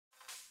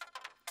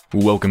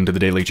Welcome to the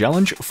Daily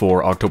Challenge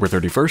for October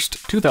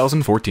 31st,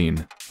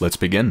 2014. Let's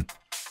begin.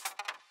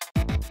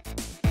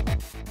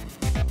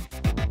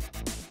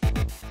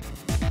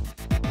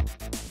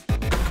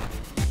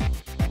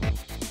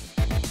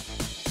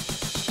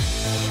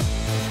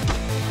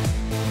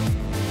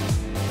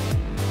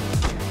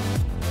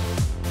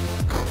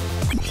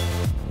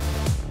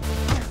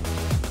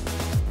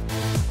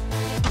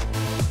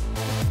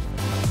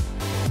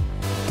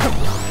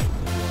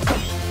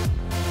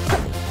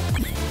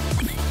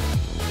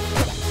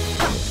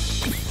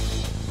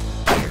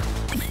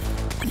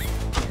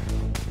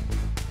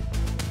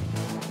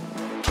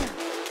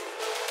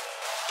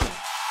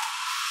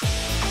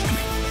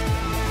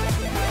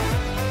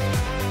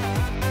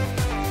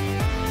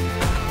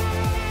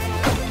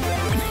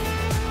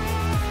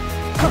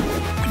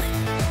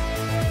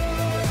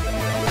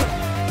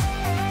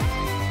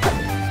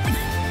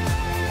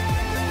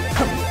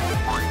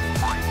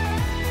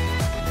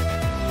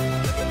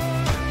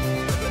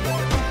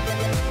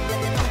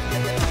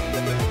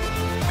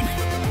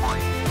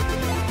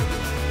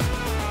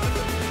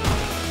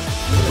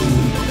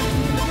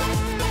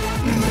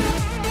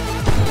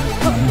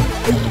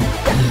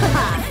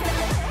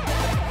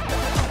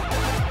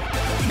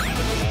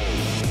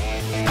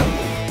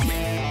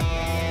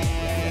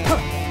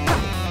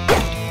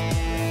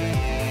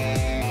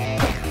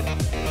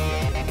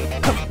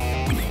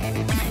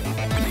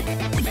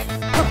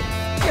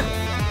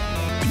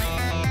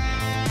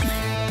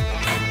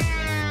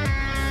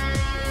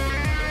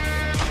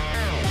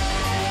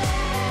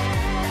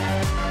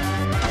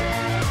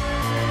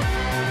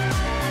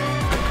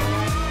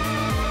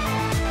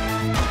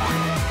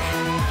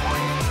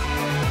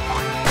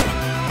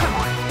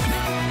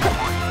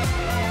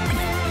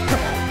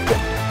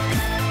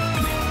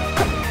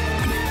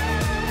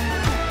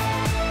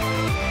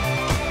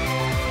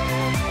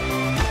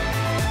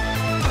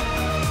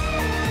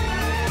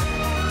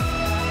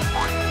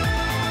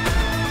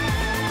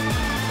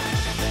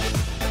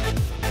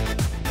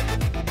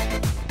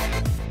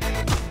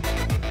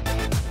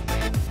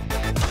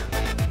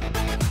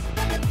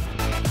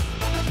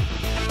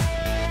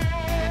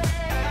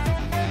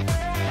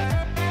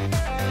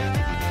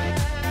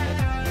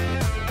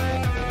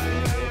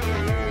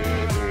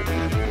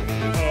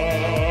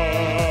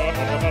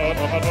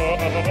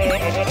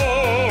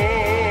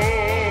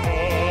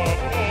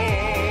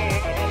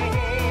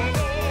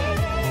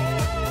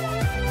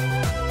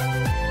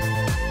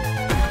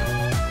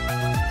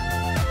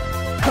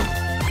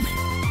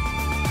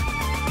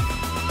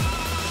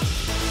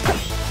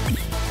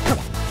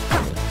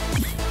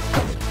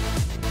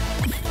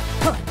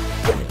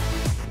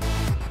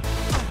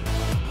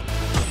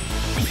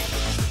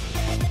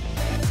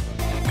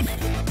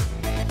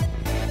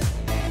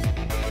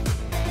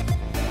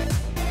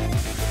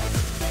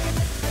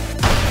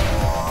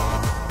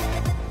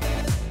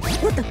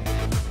 What the?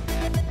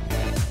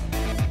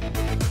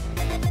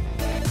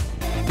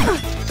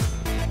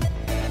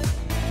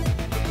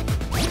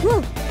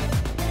 Whoa.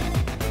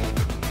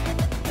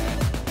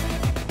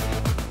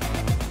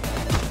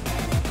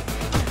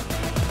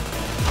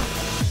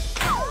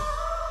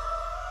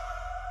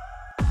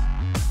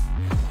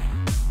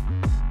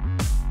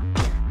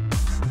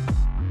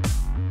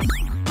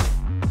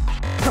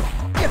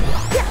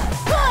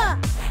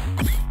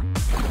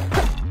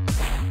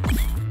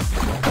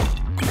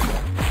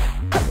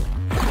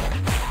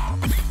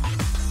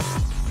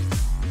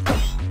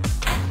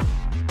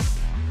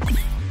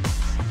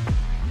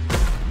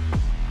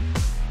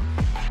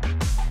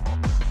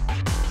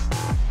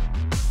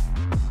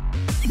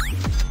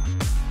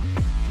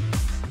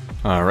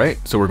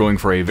 Alright, so we're going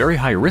for a very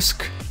high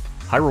risk,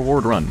 high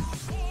reward run.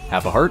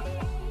 Half a heart,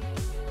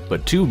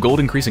 but 2 gold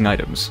increasing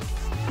items.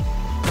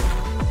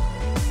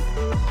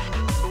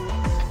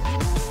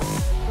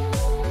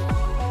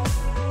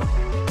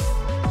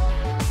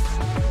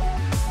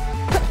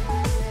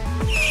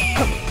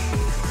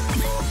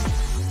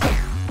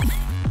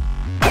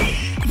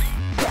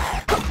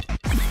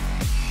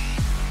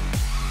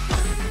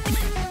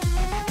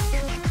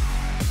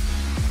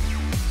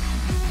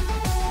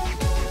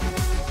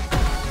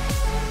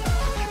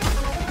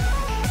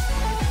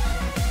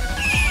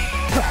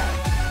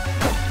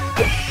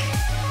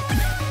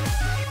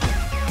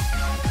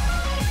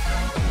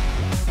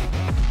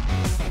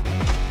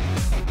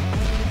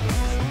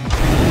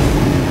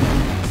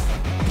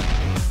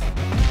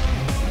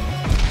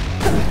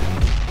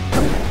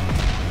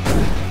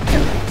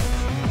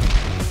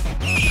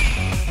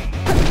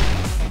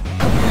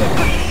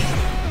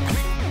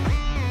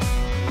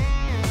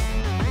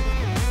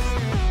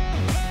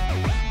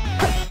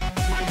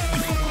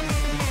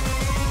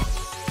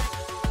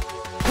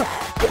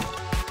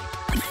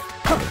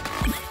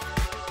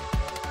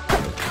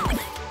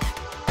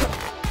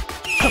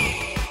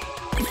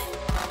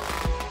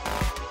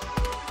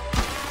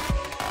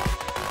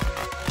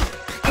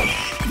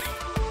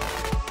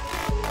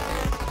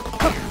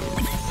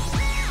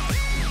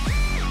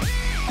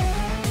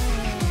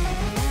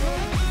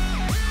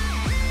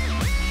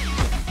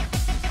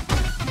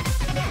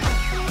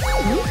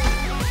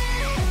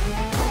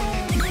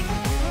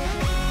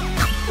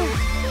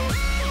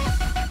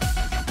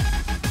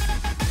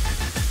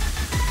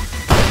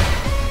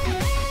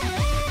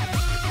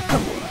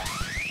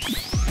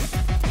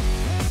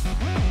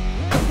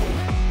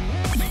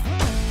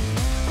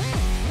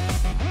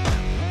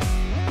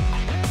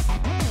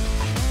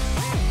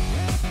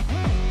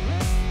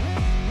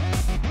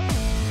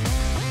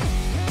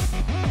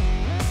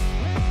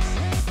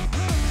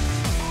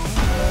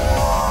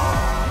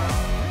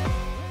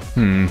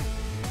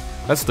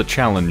 That's the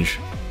challenge.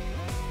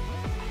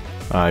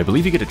 I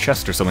believe you get a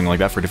chest or something like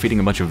that for defeating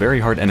a bunch of very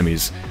hard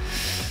enemies.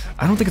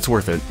 I don't think it's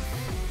worth it.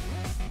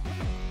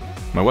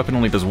 My weapon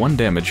only does 1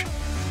 damage.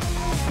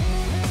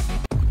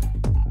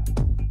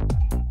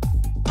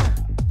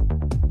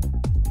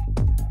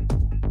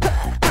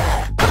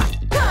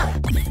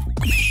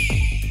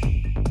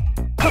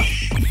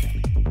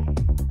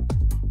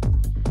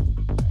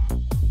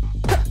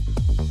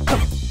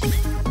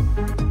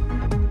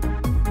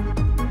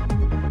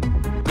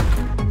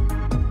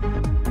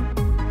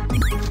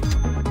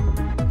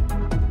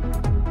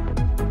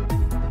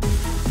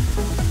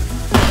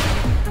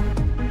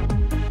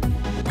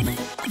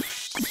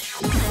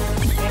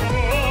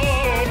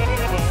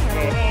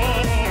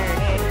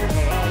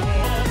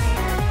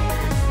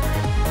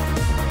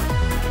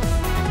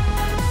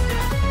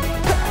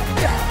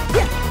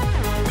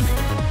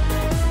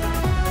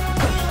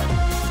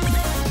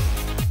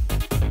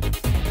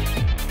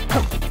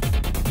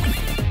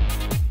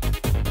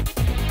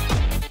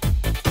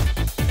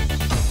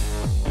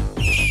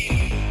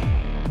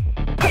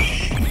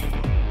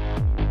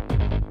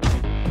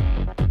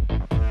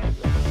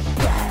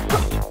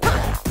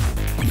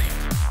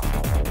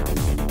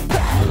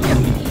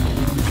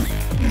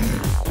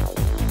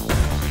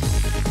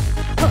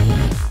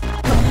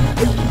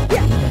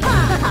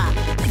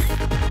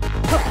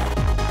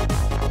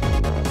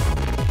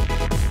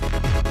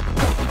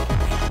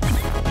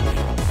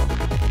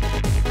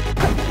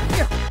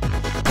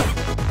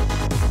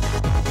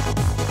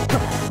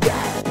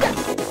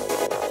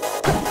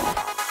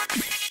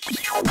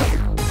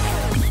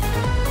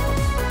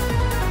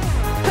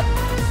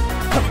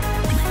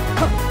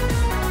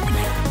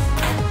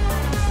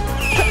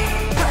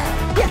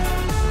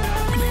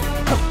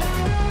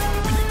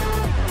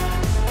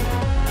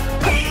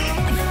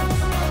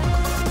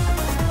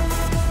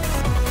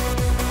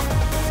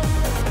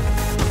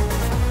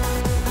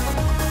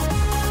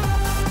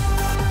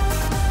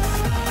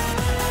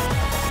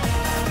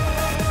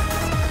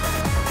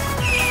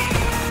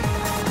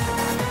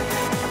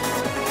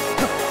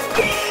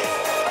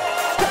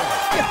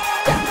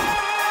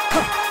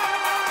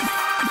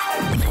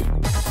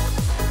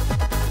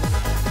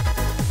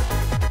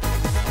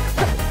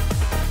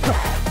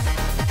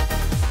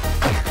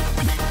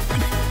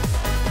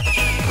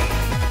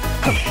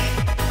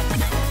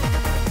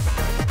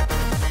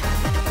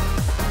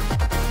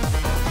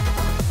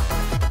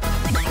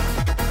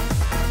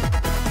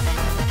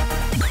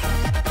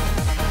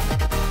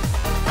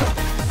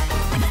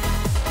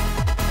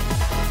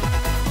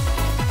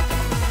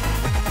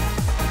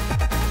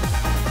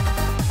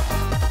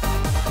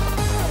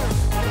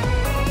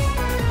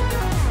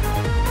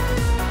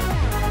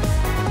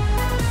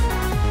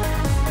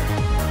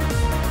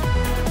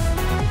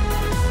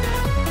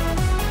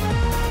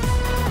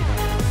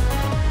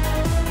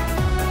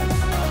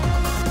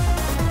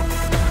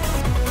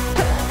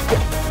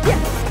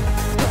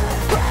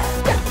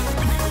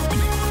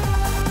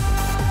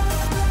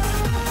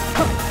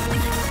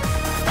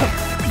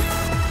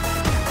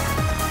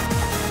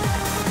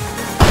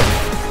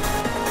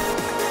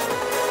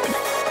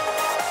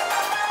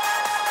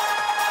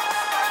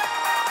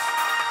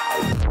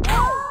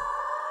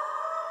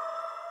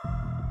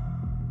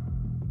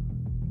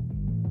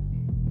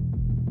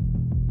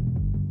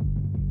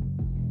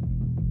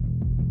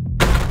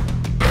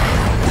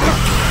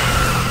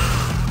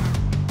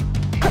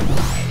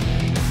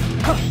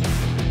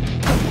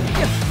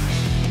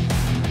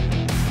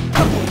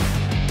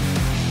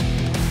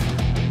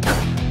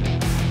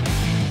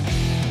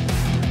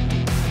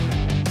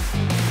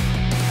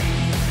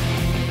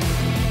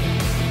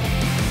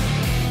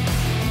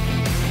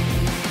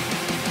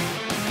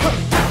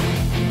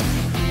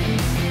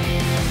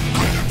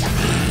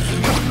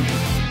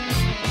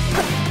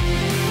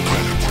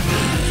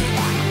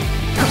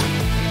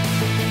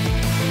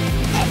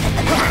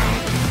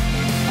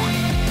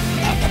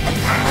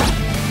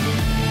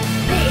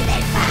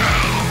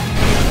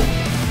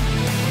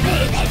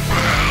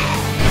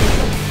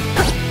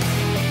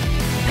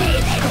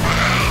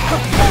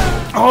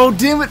 Oh,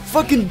 damn it!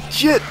 Fucking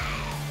shit!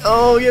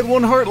 Oh, he had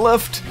 1 heart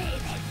left!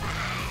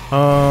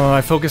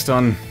 I focused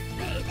on...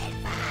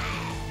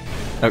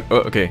 Oh,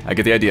 okay, I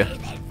get the idea.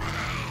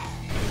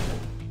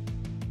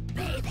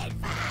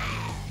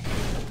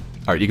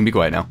 Alright, you can be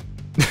quiet now.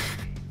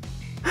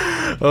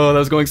 Oh, that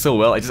was going so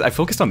well. I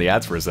focused on the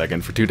ads for a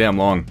second, for too damn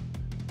long.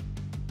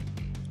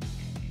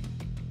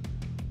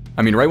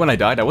 I mean, right when I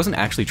died, I wasn't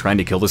actually trying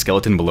to kill the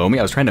skeleton below me.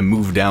 I was trying to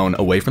move down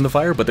away from the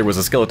fire, but there was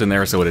a skeleton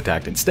there, so it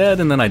attacked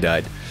instead, and then I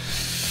died.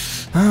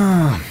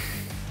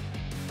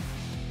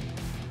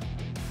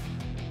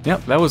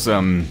 Yep, that was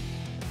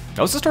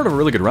the start of a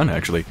really good run,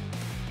 actually.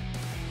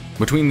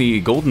 Between the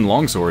golden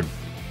longsword,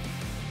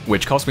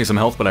 which cost me some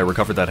health, but I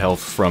recovered that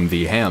health from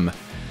the ham,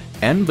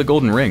 and the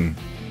golden ring,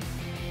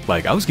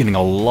 like, I was getting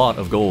a lot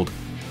of gold.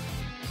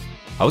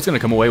 I was gonna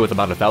come away with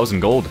about 1,000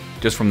 gold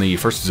just from the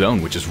first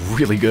zone, which is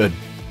really good.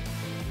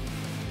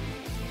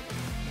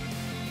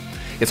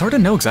 It's hard to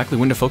know exactly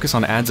when to focus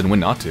on ads and when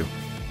not to.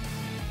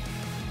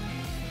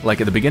 Like,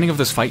 at the beginning of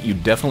this fight, you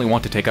definitely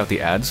want to take out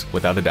the ads,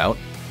 without a doubt.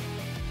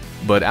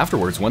 But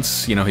afterwards,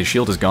 once, you know, his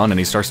shield is gone and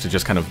he starts to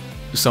just kind of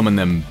summon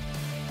them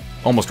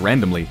almost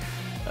randomly,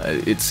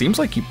 it seems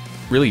like you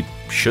really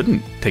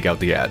shouldn't take out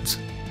the ads.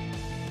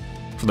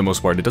 For the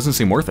most part, it doesn't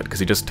seem worth it, because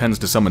he just tends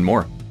to summon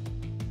more.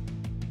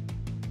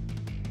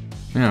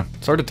 Yeah,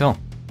 it's hard to tell.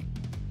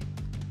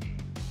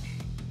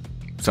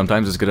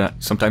 Sometimes it's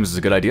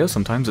a good idea,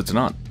 sometimes it's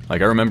not.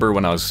 Like, I remember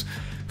when I was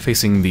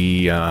facing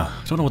the, I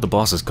don't know what the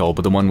boss is called,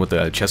 but the one with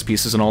the chess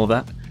pieces and all of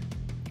that.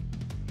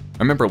 I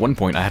remember at one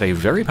point I had a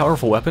very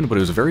powerful weapon, but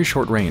it was very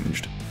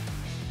short-ranged.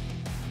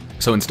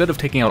 So instead of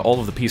taking out all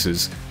of the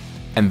pieces,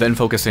 and then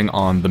focusing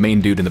on the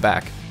main dude in the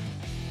back,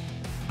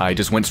 I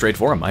just went straight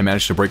for him. I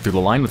managed to break through the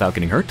line without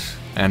getting hurt,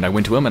 and I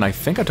went to him, and I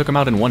think I took him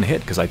out in one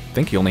hit, because I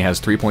think he only has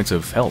 3 points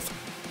of health.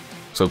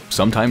 So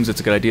sometimes it's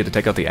a good idea to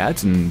take out the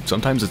ads, and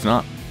sometimes it's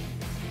not.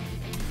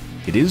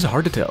 It is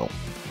hard to tell.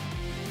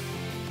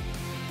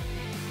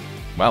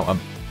 Wow,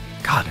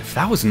 God, if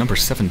that was number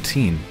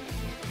 17...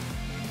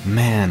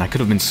 Man, I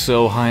could have been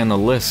so high on the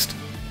list.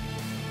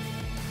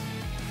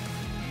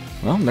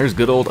 Well, there's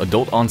good old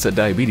adult onset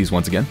diabetes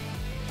once again.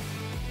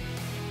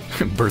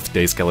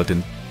 Birthday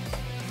skeleton.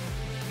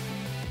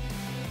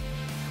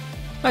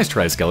 Nice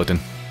try, skeleton.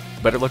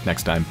 Better luck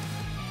next time.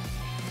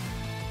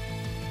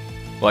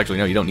 Well, actually,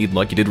 no, you don't need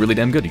luck. You did really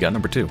damn good. You got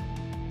number 2.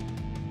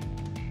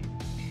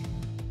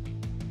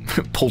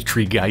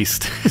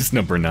 Poultrygeist is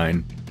number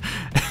 9.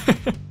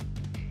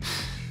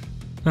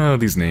 Oh,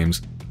 these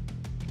names.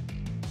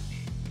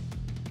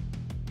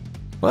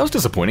 Well, that was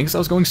disappointing, because I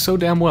was going so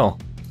damn well.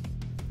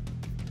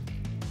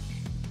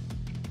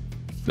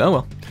 Oh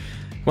well.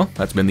 Well,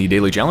 that's been the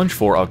Daily Challenge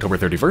for October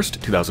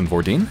 31st,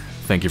 2014.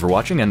 Thank you for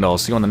watching, and I'll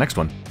see you on the next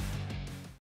one.